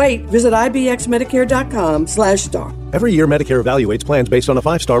 Don't wait. Visit ibxmedicare.com/star. Every year, Medicare evaluates plans based on a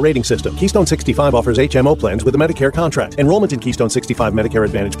 5-star rating system. Keystone 65 offers HMO plans with a Medicare contract. Enrollment in Keystone 65 Medicare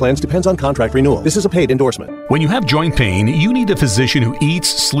Advantage plans depends on contract renewal. This is a paid endorsement. When you have joint pain, you need a physician who eats,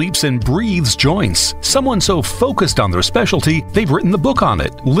 sleeps, and breathes joints. Someone so focused on their specialty, they've written the book on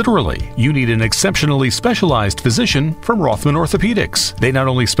it. Literally, you need an exceptionally specialized physician from Rothman Orthopedics. They not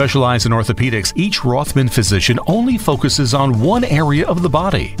only specialize in orthopedics, each Rothman physician only focuses on one area of the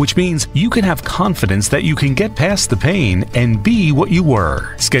body, which means you can have confidence that you can get past the pain and be what you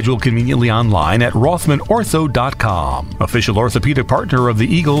were. Schedule conveniently online at RothmanOrtho.com. Official orthopedic partner of the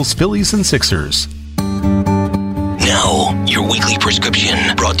Eagles, Phillies, and Sixers. Now, your weekly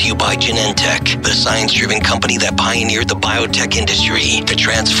prescription brought to you by Genentech, the science-driven company that pioneered the biotech industry to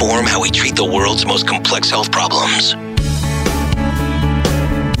transform how we treat the world's most complex health problems.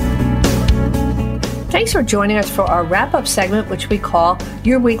 Thanks for joining us for our wrap-up segment, which we call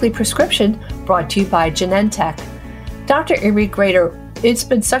Your Weekly Prescription, brought to you by Genentech. Dr. Erie Grader, it's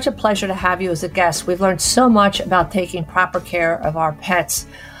been such a pleasure to have you as a guest. We've learned so much about taking proper care of our pets.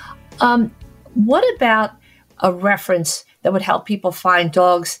 What about a reference that would help people find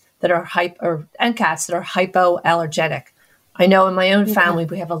dogs that are and cats that are hypoallergenic? I know in my own family,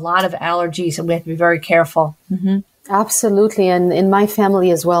 we have a lot of allergies and we have to be very careful. Mm-hmm. Absolutely. And in my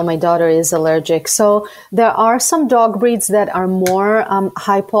family as well, my daughter is allergic. So there are some dog breeds that are more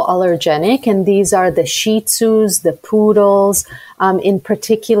hypoallergenic, and these are the Shih Tzus, the Poodles, in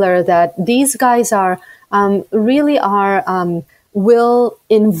particular, that these guys are will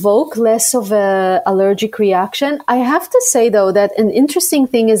invoke less of a allergic reaction. I have to say, though, that an interesting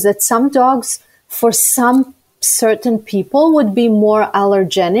thing is that some dogs, for some certain people, would be more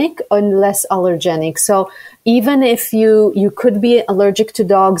allergenic and less allergenic. So even if you could be allergic to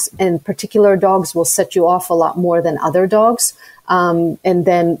dogs, and particular dogs will set you off a lot more than other dogs, and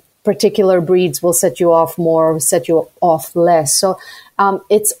then particular breeds will set you off more, set you off less. So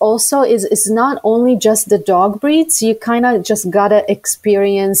it's also it's not only just the dog breeds. You kind of just gotta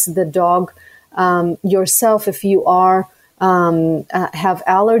experience the dog yourself. If you are have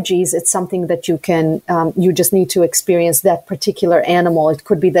allergies, it's something that you can you just need to experience that particular animal. It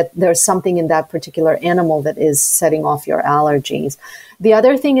could be that there's something in that particular animal that is setting off your allergies. The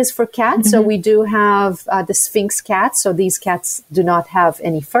other thing is for cats. Mm-hmm. So we do have the Sphinx cats. So these cats do not have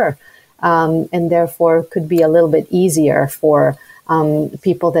any fur, and therefore could be a little bit easier for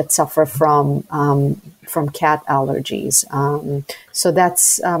people that suffer from cat allergies. So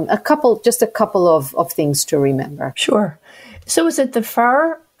that's a couple of things to remember. Sure. So is it the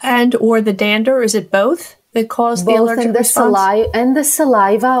fur and or the dander? Is it both that cause the allergic response? The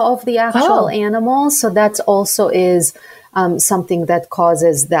saliva of the actual animal. So that also is something that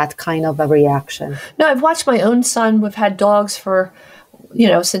causes that kind of a reaction. No, I've watched my own son. We've had dogs for,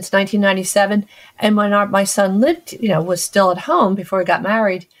 since 1997. And when my son lived, was still at home before he got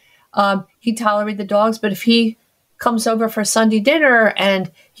married, he tolerated the dogs. But if he comes over for Sunday dinner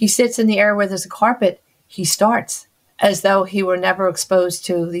and he sits in the area where there's a carpet, he starts as though he were never exposed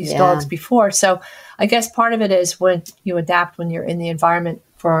to these dogs before. So I guess part of it is when you adapt when you're in the environment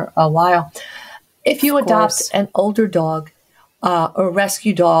for a while. If you adopt an older dog or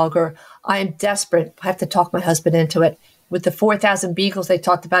rescue dog, or I am desperate, I have to talk my husband into it. With the 4,000 beagles they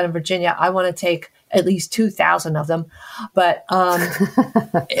talked about in Virginia, I want to take at least 2,000 of them. But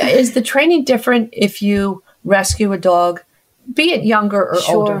is the training different if you rescue a dog, be it younger or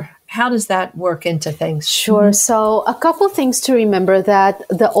older? How does that work into things? Sure. Mm-hmm. So a couple things to remember, that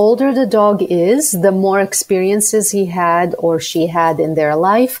the older the dog is, the more experiences he had or she had in their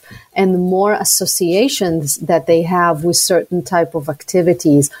life, and the more associations that they have with certain type of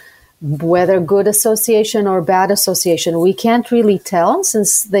activities, whether good association or bad association. We can't really tell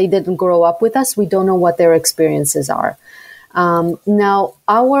since they didn't grow up with us. We don't know what their experiences are. Now,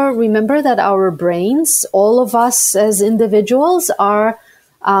 remember that our brains, all of us as individuals, are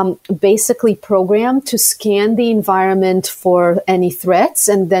basically programmed to scan the environment for any threats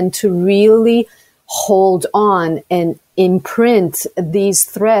and then to really hold on and imprint these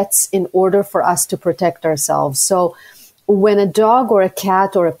threats in order for us to protect ourselves. So when a dog or a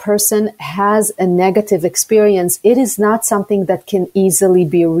cat or a person has a negative experience, it is not something that can easily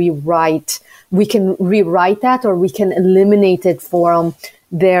be rewrite. We can rewrite that, or we can eliminate it from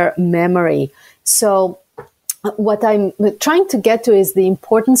their memory. So what I'm trying to get to is the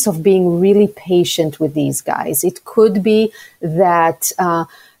importance of being really patient with these guys. It could be that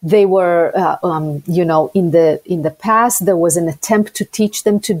they were, in the past, there was an attempt to teach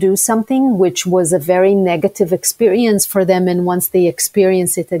them to do something, which was a very negative experience for them. And once they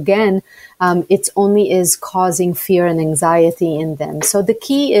experience it again, it only is causing fear and anxiety in them. So the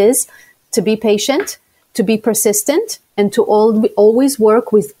key is to be patient, to be persistent, and to always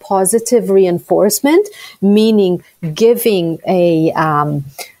work with positive reinforcement, meaning giving a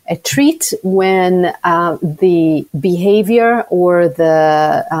treat when the behavior or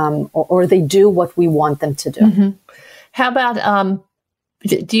they do what we want them to do. Mm-hmm. How about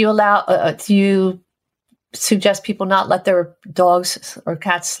do you suggest people not let their dogs or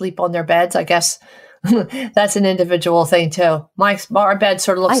cats sleep on their beds? I guess that's an individual thing too. Our bed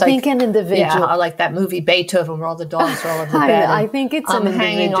sort of looks like, I think an individual. Yeah, I like that movie Beethoven where all the dogs are all over the bed. I think it's an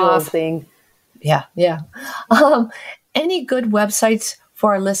individual thing. Yeah. Any good websites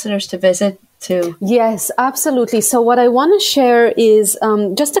for our listeners to visit? Yes, absolutely. So what I want to share is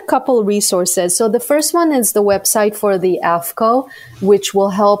just a couple resources. So the first one is the website for the AAFCO, which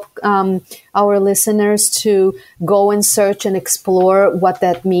will help our listeners to go and search and explore what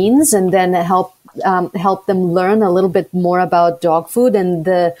that means, and then help them learn a little bit more about dog food. And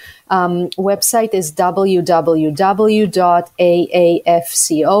the website is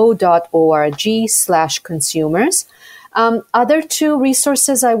www.aafco.org/consumers. Other two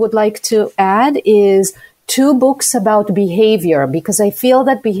resources I would like to add is 2 books about behavior, because I feel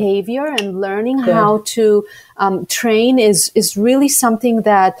that behavior and learning how to train is really something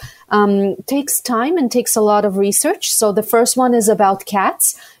that takes time and takes a lot of research. So the first one is about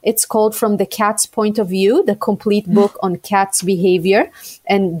cats. It's called From the Cat's Point of View, the complete book on cats' behavior.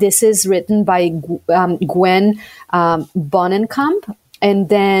 And this is written by Gwen Bonenkamp. And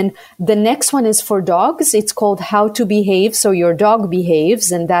then the next one is for dogs. It's called How to Behave So Your Dog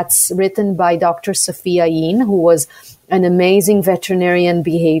Behaves. And that's written by Dr. Sophia Yin, who was an amazing veterinarian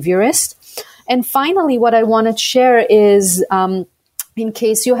behaviorist. And finally, what I want to share is, in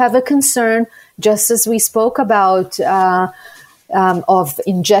case you have a concern, just as we spoke about, of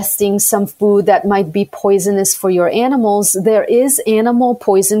ingesting some food that might be poisonous for your animals, there is Animal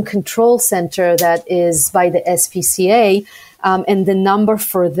Poison Control Center that is by the SPCA. And the number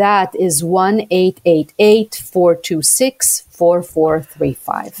for that is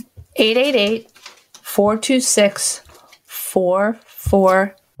 1-888-426-4435.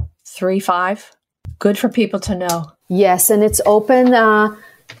 888-426-4435. Good for people to know. Yes, and it's open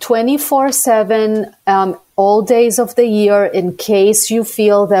 24/7 all days of the year. In case you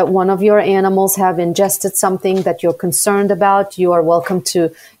feel that one of your animals have ingested something that you're concerned about, you are welcome to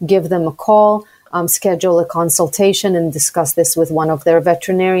give them a call. Schedule a consultation and discuss this with one of their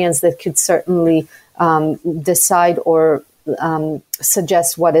veterinarians that could certainly decide or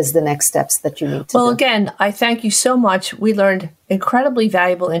suggest what is the next steps that you need to do. Well, again, I thank you so much. We learned incredibly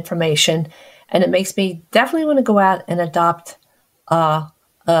valuable information, and it makes me definitely want to go out and adopt a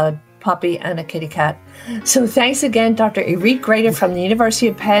puppy and a kitty cat. So thanks again, Dr. Irit Grater from the University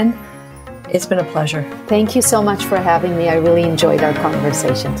of Penn. It's been a pleasure. Thank you so much for having me. I really enjoyed our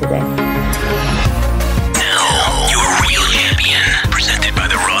conversation today.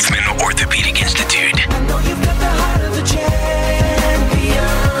 Orthopedic Institute.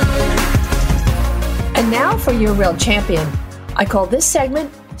 And now for your real champion. I call this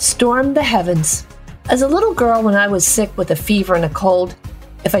segment Storm the Heavens. As a little girl, when I was sick with a fever and a cold,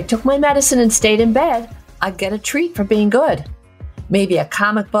 if I took my medicine and stayed in bed, I'd get a treat for being good. Maybe a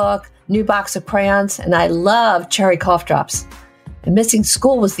comic book, new box of crayons, and I loved cherry cough drops. And missing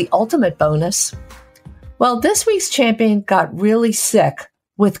school was the ultimate bonus. Well, this week's champion got really sick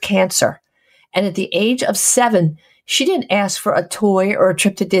with cancer. And at the age of 7, she didn't ask for a toy or a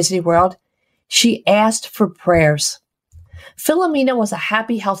trip to Disney World. She asked for prayers. Philomena was a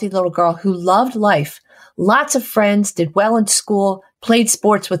happy, healthy little girl who loved life. Lots of friends, did well in school, played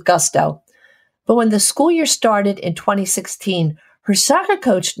sports with gusto. But when the school year started in 2016, her soccer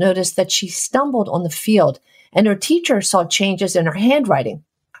coach noticed that she stumbled on the field, and her teacher saw changes in her handwriting.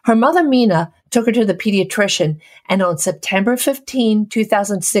 Her mother, Mina, took her to the pediatrician, and on September 15,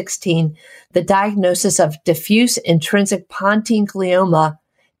 2016, the diagnosis of diffuse intrinsic pontine glioma,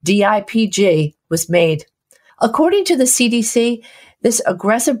 DIPG, was made. According to the CDC, this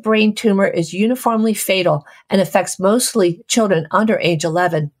aggressive brain tumor is uniformly fatal and affects mostly children under age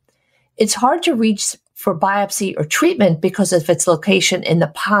 11. It's hard to reach for biopsy or treatment because of its location in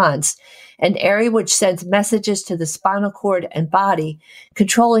the pons, an area which sends messages to the spinal cord and body,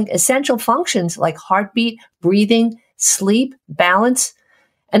 controlling essential functions like heartbeat, breathing, sleep, balance.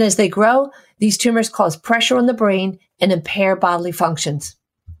 And as they grow, these tumors cause pressure on the brain and impair bodily functions.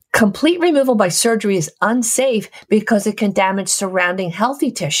 Complete removal by surgery is unsafe because it can damage surrounding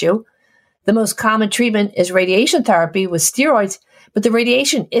healthy tissue. The most common treatment is radiation therapy with steroids, but the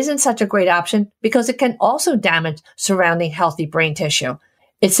radiation isn't such a great option because it can also damage surrounding healthy brain tissue.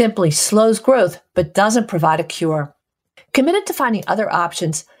 It simply slows growth, but doesn't provide a cure. Committed to finding other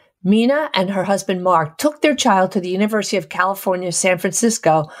options, Mina and her husband Mark took their child to the University of California, San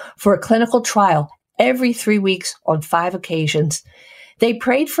Francisco for a clinical trial every 3 weeks on 5 occasions. They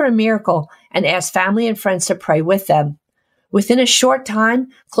prayed for a miracle and asked family and friends to pray with them. Within a short time,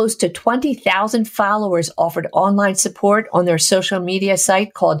 close to 20,000 followers offered online support on their social media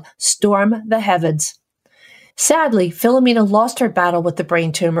site called Storm the Heavens. Sadly, Philomena lost her battle with the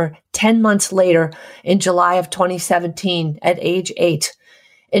brain tumor 10 months later in July of 2017 at age 8.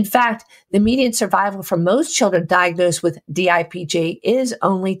 In fact, the median survival for most children diagnosed with DIPG is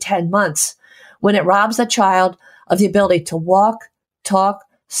only 10 months, when it robs a child of the ability to walk, talk,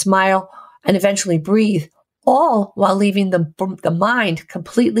 smile, and eventually breathe, all while leaving the mind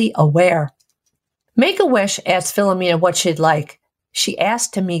completely aware. Make-A-Wish asked Philomena what she'd like. She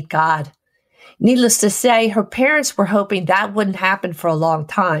asked to meet God. Needless to say, her parents were hoping that wouldn't happen for a long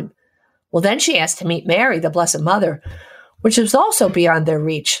time. Well, then she asked to meet Mary, the Blessed Mother, which was also beyond their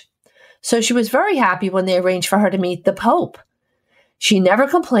reach. So she was very happy when they arranged for her to meet the Pope. She never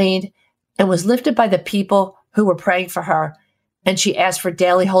complained and was lifted by the people who were praying for her, and she asked for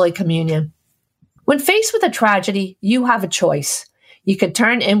daily Holy Communion. When faced with a tragedy, you have a choice. You can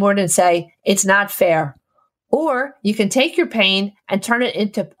turn inward and say, it's not fair. Or you can take your pain and turn it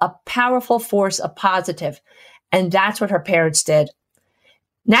into a powerful force of positive. And that's what her parents did.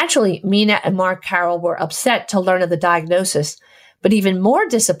 Naturally, Mina and Mark Carroll were upset to learn of the diagnosis, but even more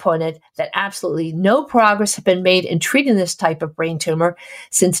disappointed that absolutely no progress had been made in treating this type of brain tumor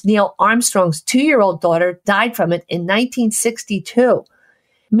since Neil Armstrong's 2-year-old daughter died from it in 1962.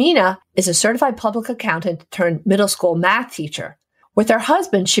 Mina is a certified public accountant turned middle school math teacher. With her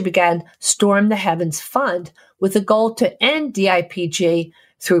husband, she began Storm the Heavens Fund with the goal to end DIPG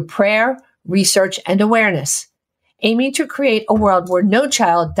through prayer, research, and awareness, aiming to create a world where no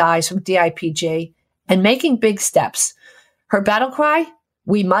child dies from DIPG and making big steps. Her battle cry,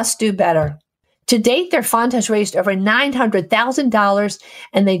 we must do better. To date, their fund has raised over $900,000,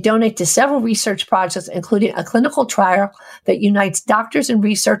 and they donate to several research projects, including a clinical trial that unites doctors and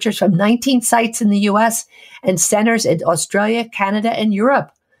researchers from 19 sites in the U.S. and centers in Australia, Canada, and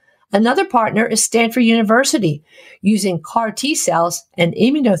Europe. Another partner is Stanford University, using CAR T cells and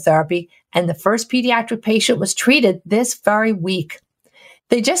immunotherapy, and the first pediatric patient was treated this very week.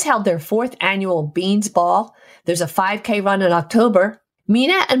 They just held their 4th annual Beans Ball. There's a 5K run in October.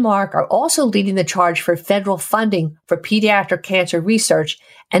 Mina and Mark are also leading the charge for federal funding for pediatric cancer research,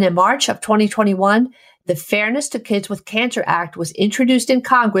 and in March of 2021, the Fairness to Kids with Cancer Act was introduced in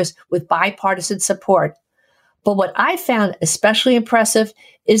Congress with bipartisan support. But what I found especially impressive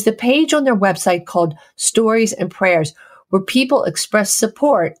is the page on their website called Stories and Prayers, where people express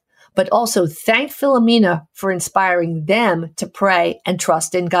support, but also thank Philomena for inspiring them to pray and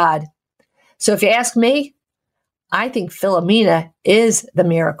trust in God. So if you ask me, I think Philomena is the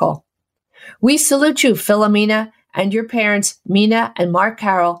miracle. We salute you, Philomena, and your parents, Mina and Mark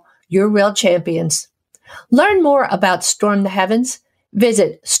Carroll. You're real champions. Learn more about Storm the Heavens.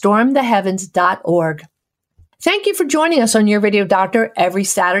 Visit stormtheheavens.org. Thank you for joining us on Your Radio Doctor every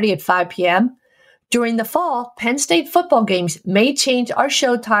Saturday at 5 p.m. During the fall, Penn State football games may change our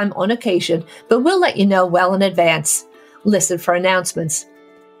show time on occasion, but we'll let you know well in advance. Listen for announcements.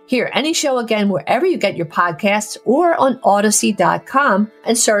 Hear any show again wherever you get your podcasts or on Odyssey.com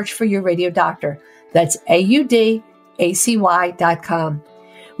and search for Your Radio Doctor. That's AUDACY.com.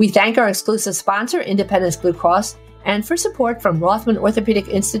 We thank our exclusive sponsor, Independence Blue Cross, and for support from Rothman Orthopedic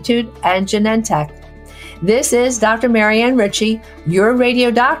Institute and Genentech. This is Dr. Marianne Ritchie, Your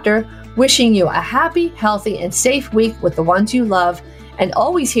Radio Doctor, wishing you a happy, healthy, and safe week with the ones you love, and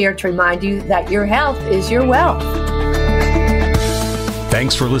always here to remind you that your health is your wealth.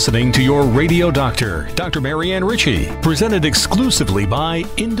 Thanks for listening to Your Radio Doctor, Dr. Marianne Ritchie, presented exclusively by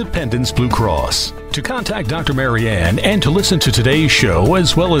Independence Blue Cross. To contact Dr. Marianne and to listen to today's show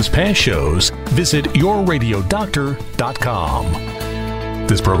as well as past shows, visit yourradiodoctor.com.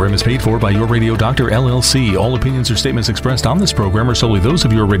 This program is paid for by Your Radio Doctor, LLC. All opinions or statements expressed on this program are solely those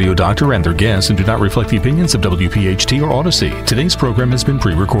of Your Radio Doctor and their guests and do not reflect the opinions of WPHT or Odyssey. Today's program has been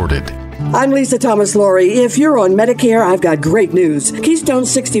pre-recorded. I'm Lisa Thomas Laurie. If you're on Medicare, I've got great news. Keystone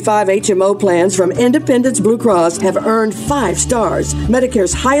 65 HMO plans from Independence Blue Cross have earned 5 stars,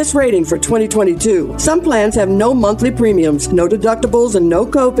 Medicare's highest rating for 2022. Some plans have no monthly premiums, no deductibles, and no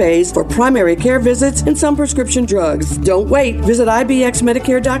copays for primary care visits and some prescription drugs. Don't wait. Visit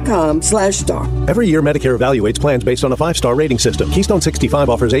ibxmedicare.com/star. Every year, Medicare evaluates plans based on a 5-star rating system. Keystone 65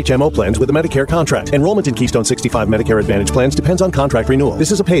 offers HMO plans with a Medicare contract. Enrollment in Keystone 65 Medicare Advantage plans depends on contract renewal.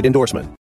 This is a paid endorsement.